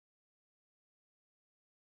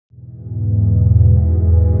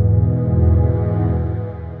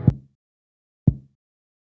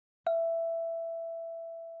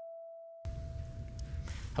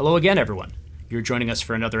Hello again, everyone. You're joining us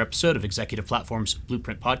for another episode of Executive Platform's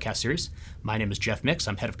Blueprint podcast series. My name is Jeff Mix.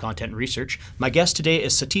 I'm head of content and research. My guest today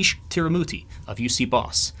is Satish Tirumurthy of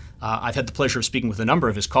UCBOS. I've had the pleasure of speaking with a number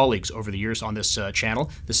of his colleagues over the years on this channel.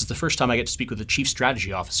 This is the first time I get to speak with the Chief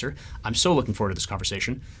Strategy Officer. I'm so looking forward to this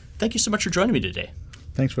conversation. Thank you so much for joining me today.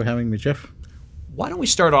 Thanks for having me, Jeff. Why don't we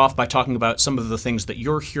start off by talking about some of the things that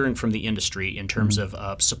you're hearing from the industry in terms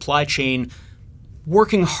of supply chain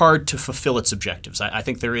working hard to fulfill its objectives. I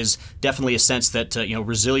think there is definitely a sense that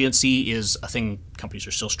resiliency is a thing companies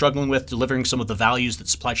are still struggling with, delivering some of the values that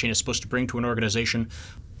supply chain is supposed to bring to an organization.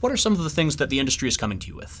 What are some of the things that the industry is coming to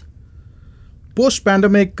you with?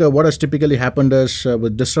 Post-pandemic, what has typically happened is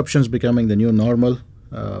with disruptions becoming the new normal,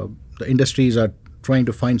 the industries are trying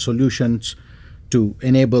to find solutions to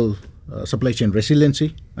enable supply chain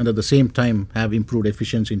resiliency and at the same time have improved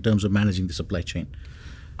efficiency in terms of managing the supply chain.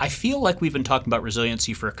 I feel like we've been talking about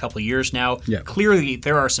resiliency for a couple of years now. Yeah. Clearly,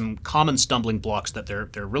 there are some common stumbling blocks that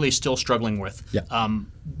they're really still struggling with. Yeah.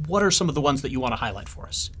 What are some of the ones that you want to highlight for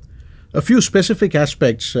us? A few specific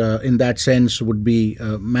aspects in that sense would be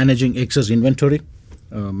managing excess inventory,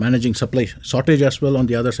 managing supply shortage as well on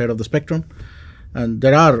the other side of the spectrum. And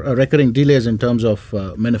there are recurring delays in terms of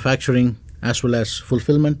manufacturing as well as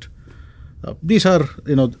fulfillment. These are,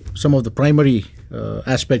 some of the primary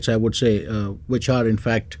aspects, I would say, which are in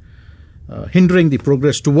fact hindering the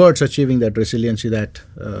progress towards achieving that resiliency that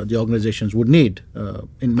the organizations would need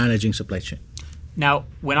in managing supply chain. Now,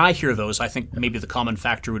 when I hear those, I think maybe the common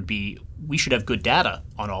factor would be we should have good data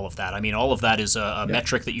on all of that. I mean, all of that is a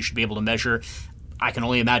metric that you should be able to measure. I can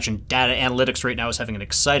only imagine data analytics right now is having an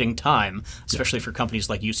exciting time, especially for companies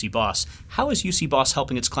like UCBOS. How is UCBOS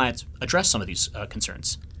helping its clients address some of these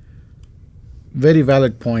concerns? Very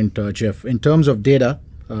valid point, Jeff. In terms of data,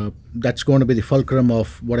 that's going to be the fulcrum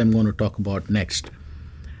of what I'm going to talk about next.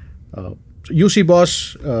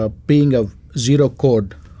 UCBOS, being a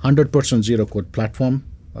zero-code, 100% zero-code platform,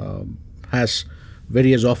 has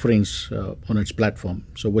various offerings on its platform,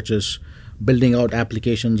 so which is building out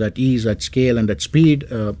applications at ease, at scale, and at speed,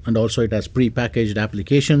 and also it has pre-packaged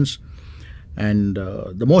applications. And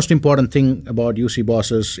the most important thing about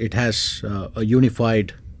UCBOS is it has a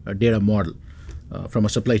unified data model from a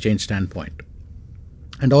supply chain standpoint.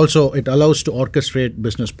 And also it allows to orchestrate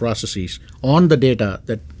business processes on the data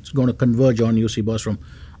that's going to converge on UCBOS from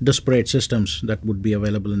disparate systems that would be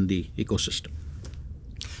available in the ecosystem.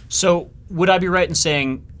 So would I be right in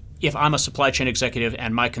saying if I'm a supply chain executive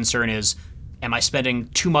and my concern is, am I spending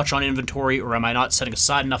too much on inventory or am I not setting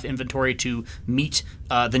aside enough inventory to meet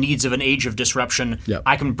the needs of an age of disruption? Yep.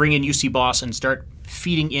 I can bring in UCBOS and start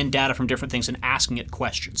feeding in data from different things and asking it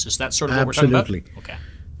questions. Is that sort of what we're talking about? Absolutely. Okay.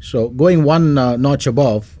 So going one notch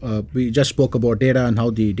above, we just spoke about data and how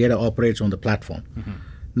the data operates on the platform. Mm-hmm.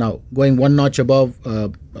 Now, going one notch above,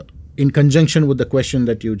 in conjunction with the question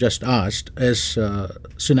that you just asked, is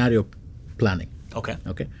scenario planning. Okay.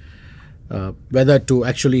 Whether to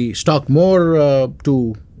actually stock more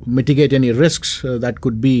to mitigate any risks that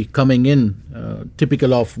could be coming in,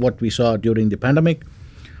 typical of what we saw during the pandemic,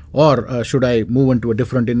 or should I move into a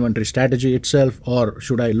different inventory strategy itself, or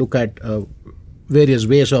should I look at various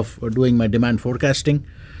ways of doing my demand forecasting?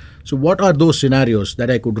 So what are those scenarios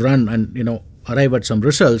that I could run and arrive at some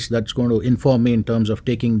results that's going to inform me in terms of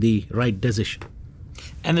taking the right decision?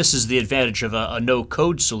 And this is the advantage of a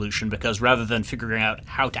no-code solution, because rather than figuring out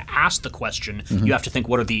how to ask the question, you have to think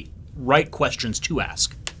what are the right questions to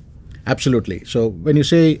ask. Absolutely. So when you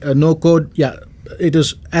say no-code, it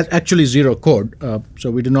is actually zero-code.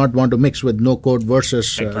 So we do not want to mix with no-code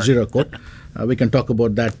versus zero-code. We can talk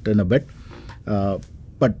about that in a bit.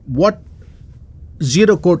 But what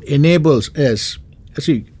zero-code enables is,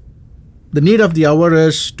 the need of the hour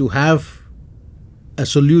is to have a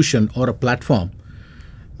solution or a platform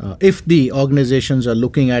if the organizations are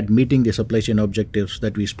looking at meeting the supply chain objectives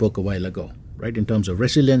that we spoke a while ago, right? In terms of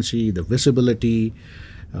resiliency, the visibility,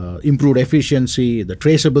 improved efficiency, the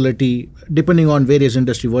traceability. Depending on various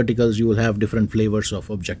industry verticals, you will have different flavors of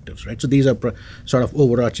objectives, right? So these are sort of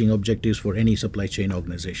overarching objectives for any supply chain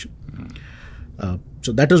organization.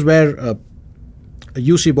 So that is where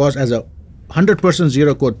UCBOS as a 100%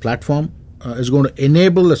 zero-code platform is going to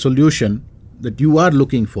enable a solution that you are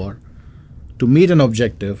looking for to meet an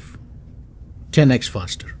objective 10x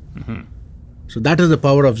faster. Mm-hmm. So that is the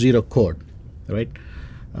power of zero code, right?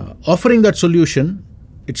 Offering that solution,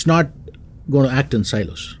 it's not going to act in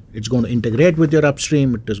silos. It's going to integrate with your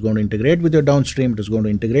upstream. It is going to integrate with your downstream. It is going to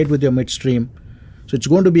integrate with your midstream. So it's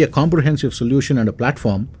going to be a comprehensive solution and a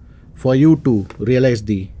platform for you to realize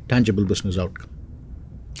the tangible business outcome.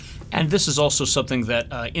 And this is also something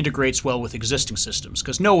that integrates well with existing systems,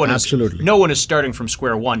 because no one is starting from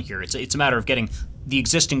square one here. It's a matter of getting the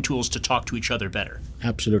existing tools to talk to each other better.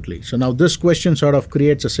 Absolutely. So now this question sort of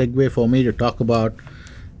creates a segue for me to talk about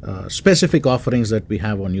specific offerings that we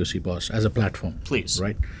have on UCBOS as a platform. Please.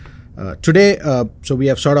 Right. Today, so we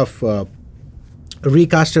have sort of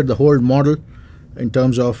recasted the whole model in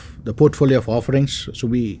terms of the portfolio of offerings. So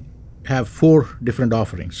we have 4 different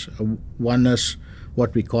offerings. One is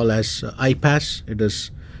what we call as iPaaS. It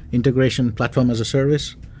is Integration Platform as a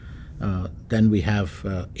Service. Then we have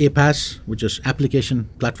APaaS, which is Application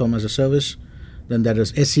Platform as a Service. Then there is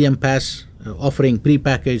SEM PaaS, offering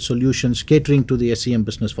prepackaged solutions catering to the SEM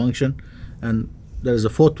business function. And there is a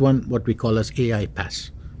 4th one, what we call as AI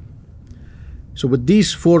PaaS. So with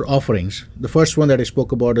these 4 offerings, the first one that I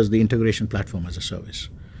spoke about is the Integration Platform as a Service.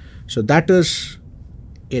 So that is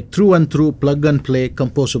a through and through plug-and-play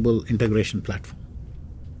composable integration platform.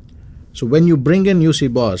 So when you bring in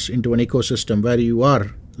UCBOS into an ecosystem where you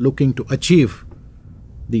are looking to achieve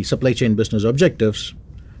the supply chain business objectives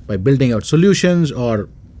by building out solutions or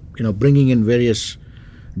bringing in various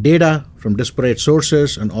data from disparate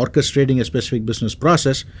sources and orchestrating a specific business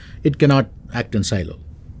process, it cannot act in silo.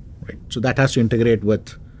 Right? So that has to integrate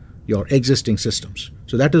with your existing systems.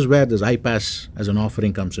 So that is where this iPaaS as an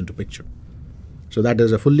offering comes into picture. So that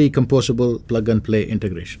is a fully composable plug-and-play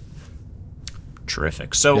integration.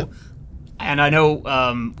 Terrific. So. Yeah. And I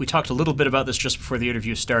know we talked a little bit about this just before the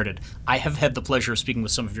interview started. I have had the pleasure of speaking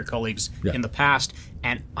with some of your colleagues in the past,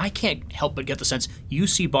 and I can't help but get the sense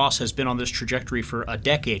UCBOS has been on this trajectory for a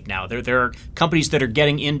decade now. There are companies that are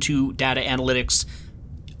getting into data analytics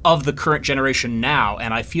of the current generation now,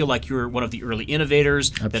 and I feel like you're one of the early innovators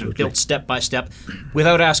that have built step by step.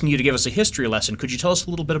 Without asking you to give us a history lesson, could you tell us a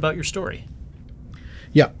little bit about your story?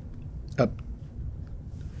 Yeah.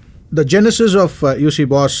 The genesis of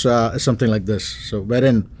UCBOS is something like this. So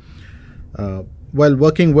wherein, while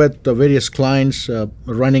working with various clients,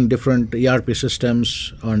 running different ERP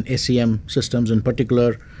systems on SEM systems in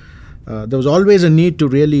particular, there was always a need to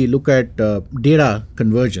really look at data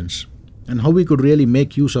convergence and how we could really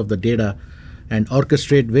make use of the data and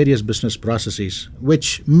orchestrate various business processes,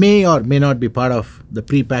 which may or may not be part of the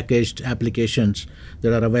prepackaged applications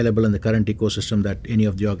that are available in the current ecosystem that any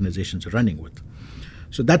of the organizations are running with.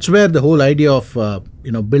 So that's where the whole idea of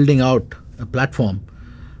building out a platform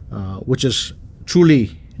which is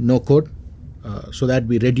truly no code, so that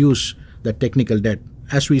we reduce the technical debt.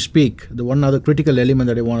 As we speak, the one other critical element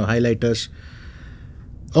that I want to highlight is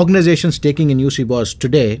organizations taking in UCBOS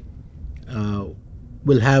today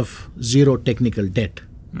will have zero technical debt.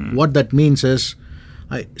 What that means is,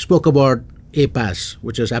 I spoke about APaaS,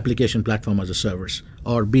 which is Application Platform as a Service,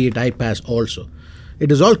 or be it iPaaS also.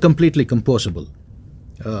 It is all completely composable.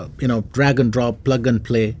 Drag and drop, plug and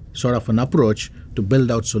play sort of an approach to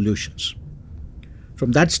build out solutions.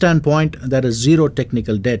 From that standpoint, there is zero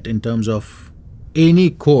technical debt in terms of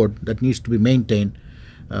any code that needs to be maintained,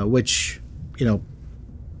 which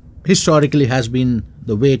historically has been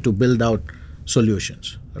the way to build out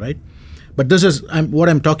solutions, right? But this is what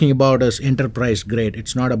I'm talking about is enterprise grade.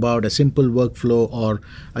 It's not about a simple workflow or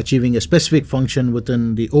achieving a specific function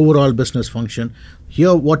within the overall business function.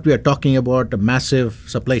 Here, what we are talking about, a massive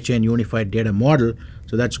supply chain unified data model.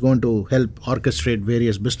 So that's going to help orchestrate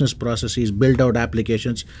various business processes, build out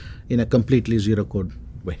applications in a completely zero code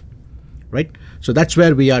way, right? So that's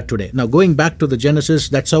where we are today. Now, going back to the genesis,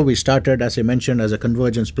 that's how we started, as I mentioned, as a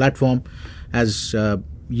convergence platform. As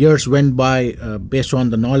years went by, based on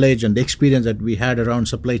the knowledge and the experience that we had around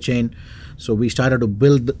supply chain, so we started to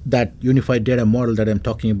build that unified data model that I'm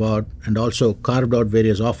talking about, and also carved out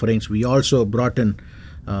various offerings. We also brought in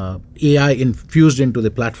AI infused into the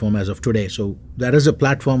platform as of today. So there is a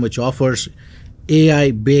platform which offers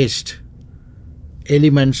AI-based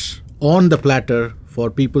elements on the platter for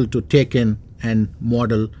people to take in and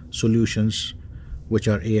model solutions which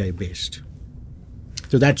are AI-based.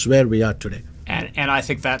 So that's where we are today. And I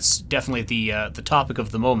think that's definitely the topic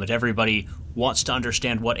of the moment. Everybody wants to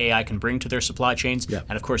understand what AI can bring to their supply chains. Yeah.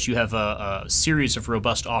 And of course, you have a series of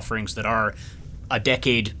robust offerings that are a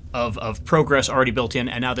decade of progress already built in,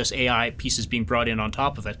 and now this AI piece is being brought in on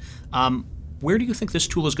top of it. Where do you think this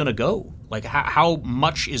tool is going to go? Like, how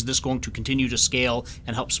much is this going to continue to scale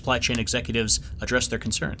and help supply chain executives address their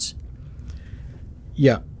concerns?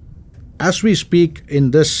 Yeah. As we speak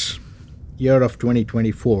in this year of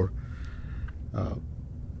 2024,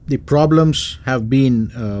 the problems have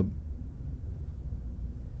been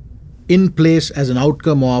in place as an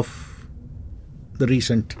outcome of the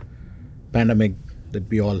recent pandemic that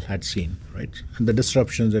we all had seen, right? And the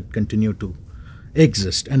disruptions that continue to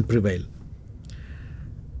exist and prevail.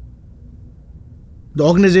 the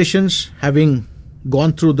organizations having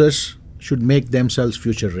gone through this should make themselves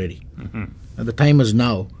future ready. And the time is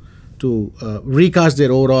now to recast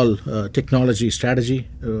their overall technology strategy,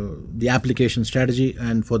 the application strategy,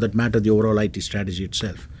 and for that matter, the overall IT strategy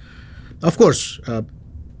itself. Of course,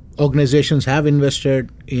 organizations have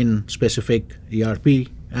invested in specific ERP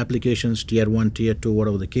applications, tier 1, tier 2,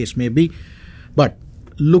 whatever the case may be. But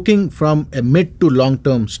looking from a mid to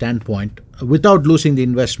long-term standpoint, without losing the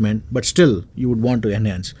investment, but still you would want to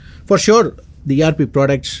enhance. For sure, the ERP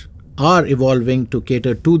products are evolving to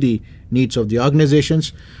cater to the needs of the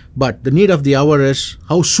organizations, but the need of the hour is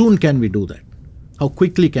how soon can we do that? How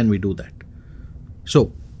quickly can we do that?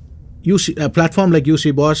 So a platform like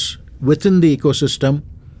UCBOS within the ecosystem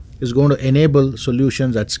is going to enable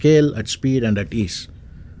solutions at scale, at speed, and at ease,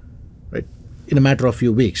 right? In a matter of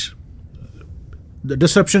few weeks. The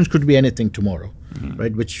disruptions could be anything tomorrow,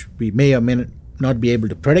 right? Which we may or may not be able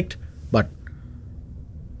to predict, but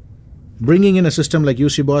bringing in a system like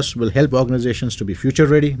UCBOS will help organizations to be future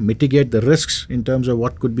ready, mitigate the risks in terms of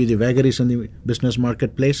what could be the vagaries in the business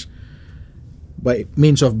marketplace by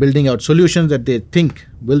means of building out solutions that they think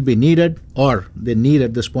will be needed or they need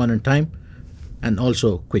at this point in time, and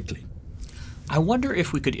also quickly. I wonder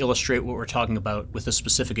if we could illustrate what we're talking about with a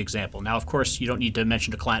specific example. Now, of course, you don't need to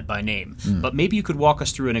mention a client by name, but maybe you could walk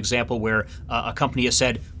us through an example where a company has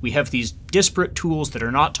said, we have these disparate tools that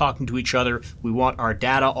are not talking to each other. We want our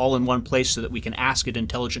data all in one place so that we can ask it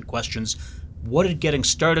intelligent questions. What did getting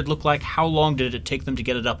started look like? How long did it take them to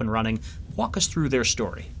get it up and running? Walk us through their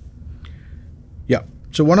story. Yeah.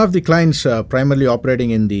 So one of the clients primarily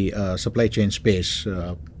operating in the supply chain space,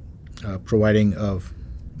 providing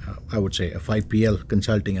I would say a 5PL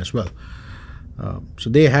consulting as well. So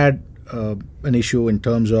they had an issue in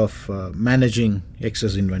terms of managing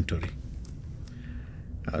excess inventory.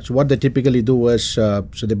 So what they typically do is, so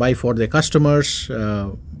they buy for their customers,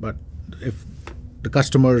 but if the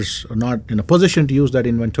customers are not in a position to use that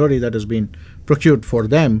inventory that has been procured for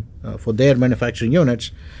them, for their manufacturing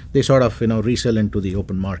units, they sort of resell into the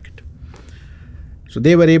open market. So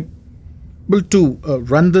they were able to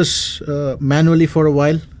run this manually for a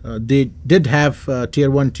while. They did have tier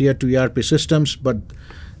 1, tier 2 ERP systems, but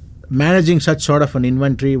managing such sort of an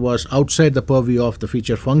inventory was outside the purview of the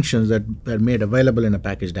feature functions that were made available in a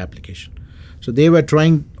packaged application. So they were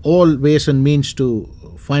trying all ways and means to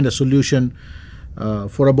find a solution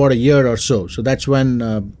for about a year or so. So that's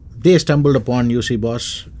when they stumbled upon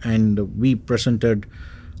UCBOS and we presented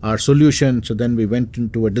our solution. So then we went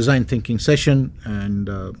into a design thinking session and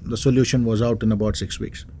the solution was out in about 6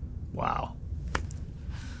 weeks. Wow.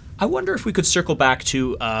 I wonder if we could circle back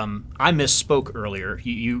to, I misspoke earlier.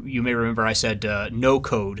 You may remember I said no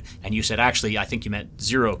code, and you said actually I think you meant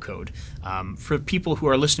zero code. For people who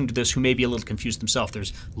are listening to this who may be a little confused themselves,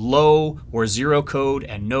 there's low or zero code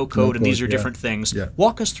and no code, and these are different things. Yeah.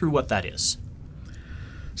 Walk us through what that is.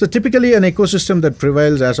 So typically an ecosystem that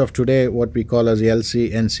prevails as of today, what we call as the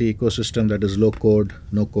LC-NC ecosystem, that is low code,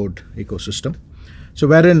 no code ecosystem. So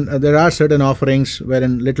wherein there are certain offerings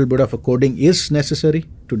wherein little bit of a coding is necessary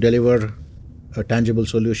to deliver a tangible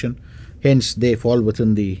solution. Hence, they fall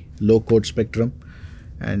within the low code spectrum.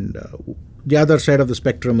 And the other side of the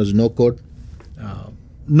spectrum is no code.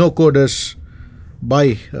 No code is,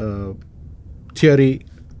 by theory,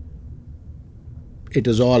 it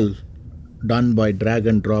is all done by drag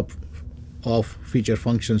and drop of feature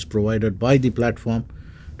functions provided by the platform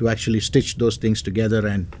to actually stitch those things together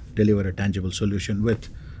and deliver a tangible solution with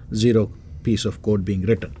zero piece of code being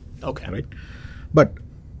written. Okay. Right? But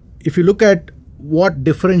if you look at what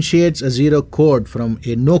differentiates a zero code from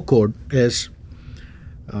a no code is,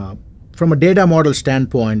 from a data model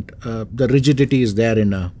standpoint, the rigidity is there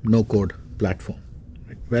in a no code platform.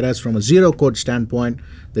 Right? Whereas from a zero code standpoint,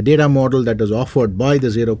 the data model that is offered by the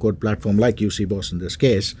zero code platform, like UCBOS in this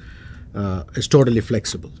case, is totally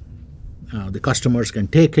flexible. The customers can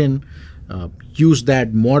take in, use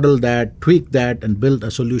that, model that, tweak that, and build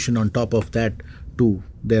a solution on top of that to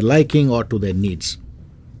their liking or to their needs.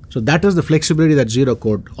 So that is the flexibility that zero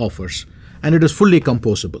code offers, and it is fully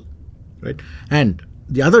composable, right? And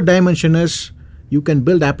the other dimension is you can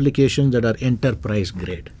build applications that are enterprise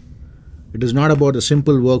grade. It is not about a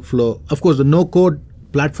simple workflow. Of course, the no code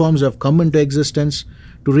platforms have come into existence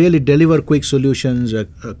to really deliver quick solutions,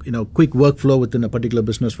 quick workflow within a particular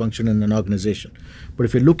business function in an organization. But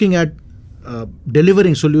if you're looking at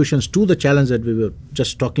delivering solutions to the challenge that we were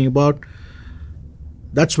just talking about,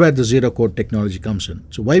 that's where the zero code technology comes in.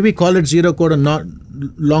 So why we call it zero code and not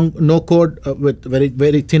no code with very,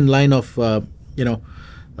 very thin line of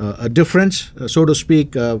a difference, so to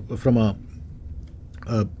speak, from a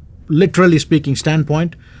literally speaking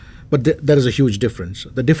standpoint, But there is a huge difference.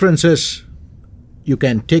 The difference is you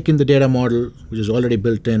can take in the data model, which is already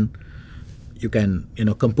built in. You can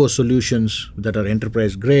compose solutions that are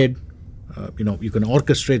enterprise grade. You can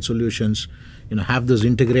orchestrate solutions. Have those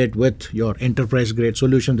integrate with your enterprise grade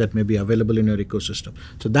solution that may be available in your ecosystem.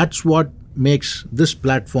 So that's what makes this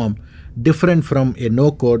platform different from a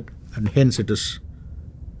no code, and hence it is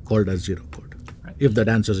called as zero code. If that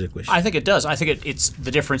answers your question. I think it does. I think it's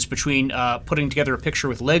the difference between putting together a picture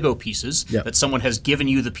with Lego pieces that someone has given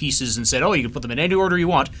you the pieces and said, oh, you can put them in any order you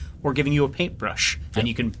want, or giving you a paintbrush and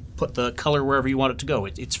you can put the color wherever you want it to go.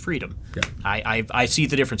 It's freedom. I see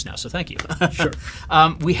the difference now, so thank you. Sure.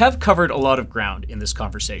 We have covered a lot of ground in this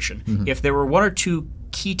conversation. Mm-hmm. If there were one or two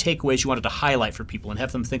key takeaways you wanted to highlight for people and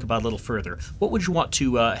have them think about a little further, what would you want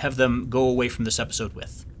to have them go away from this episode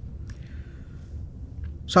with?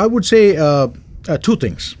 So I would say two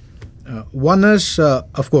things. One is,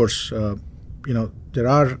 of course, there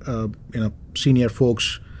are senior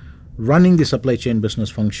folks running the supply chain business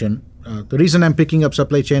function. The reason I'm picking up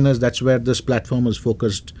supply chain is that's where this platform is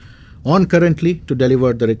focused on currently to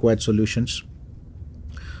deliver the required solutions.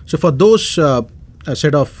 So for those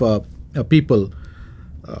set of people,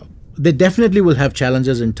 they definitely will have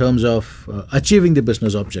challenges in terms of achieving the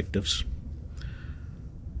business objectives.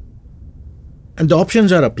 And the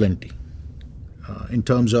options are aplenty. In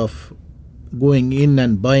terms of going in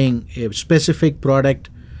and buying a specific product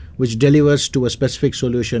which delivers to a specific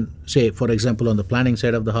solution, say, for example, on the planning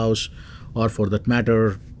side of the house, or for that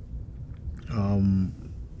matter,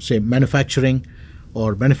 say, manufacturing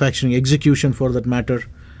or manufacturing execution for that matter.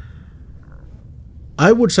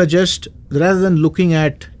 I would suggest, rather than looking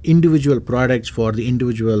at individual products for the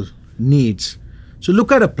individual needs, so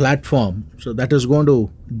look at a platform that is going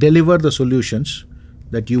to deliver the solutions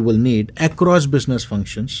that you will need across business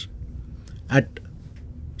functions at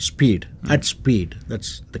speed. At speed,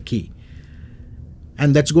 that's the key.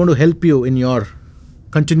 And that's going to help you in your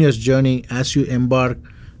continuous journey as you embark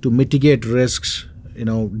to mitigate risks,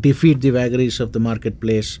 defeat the vagaries of the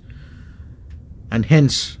marketplace. And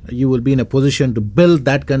hence, you will be in a position to build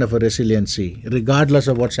that kind of a resiliency, regardless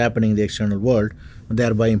of what's happening in the external world,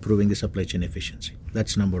 thereby improving the supply chain efficiency.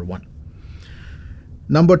 That's number one.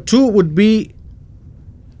 Number two would be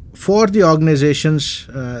for the organizations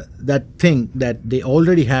that think that they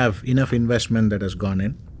already have enough investment that has gone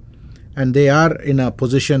in, and they are in a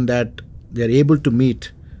position that they are able to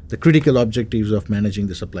meet the critical objectives of managing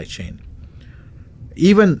the supply chain.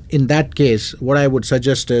 Even in that case, what I would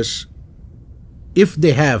suggest is, if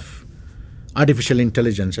they have artificial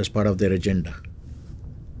intelligence as part of their agenda,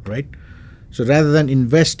 right? So rather than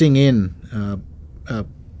investing in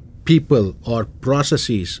people or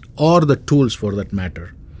processes or the tools for that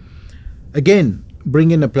matter, again,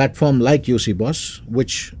 bring in a platform like UCBOS,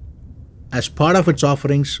 which as part of its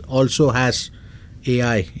offerings also has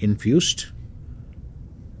AI infused,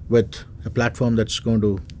 with a platform that's going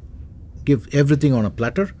to give everything on a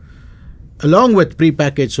platter, along with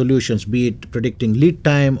prepackaged solutions, be it predicting lead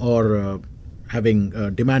time or having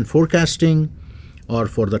demand forecasting, or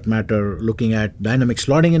for that matter, looking at dynamic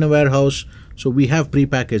slotting in a warehouse. So we have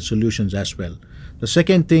prepackaged solutions as well. The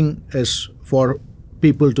second thing is for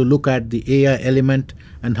people to look at the AI element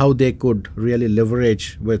and how they could really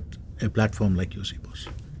leverage with a platform like UCBOS.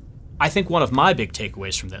 I think one of my big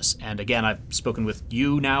takeaways from this, and again, I've spoken with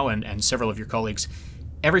you now and several of your colleagues,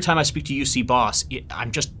 every time I speak to UCBOS,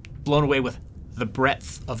 I'm just blown away with the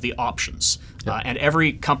breadth of the options. And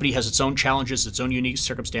every company has its own challenges, its own unique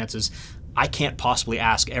circumstances. I can't possibly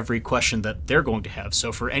ask every question that they're going to have.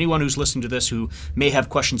 So for anyone who's listening to this who may have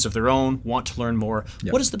questions of their own, want to learn more,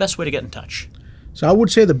 what is the best way to get in touch? So I would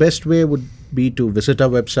say the best way would be to visit our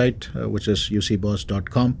website, which is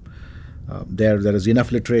ucbos.com. There is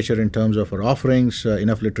enough literature in terms of our offerings,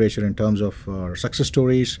 enough literature in terms of our success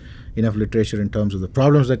stories, enough literature in terms of the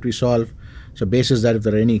problems that we solve. So basis that if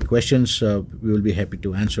there are any questions, we will be happy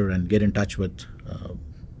to answer and get in touch with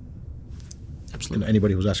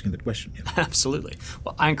anybody who's asking that question. Yeah. Absolutely.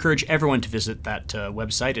 Well, I encourage everyone to visit that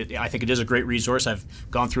website. I think it is a great resource. I've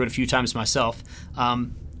gone through it a few times myself.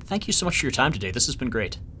 Thank you so much for your time today. This has been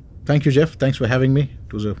great. Thank you, Jeff. Thanks for having me.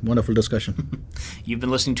 It was a wonderful discussion. You've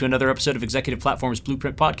been listening to another episode of Executive Platform's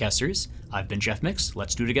Blueprint podcast series. I've been Jeff Mix.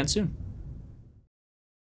 Let's do it again soon.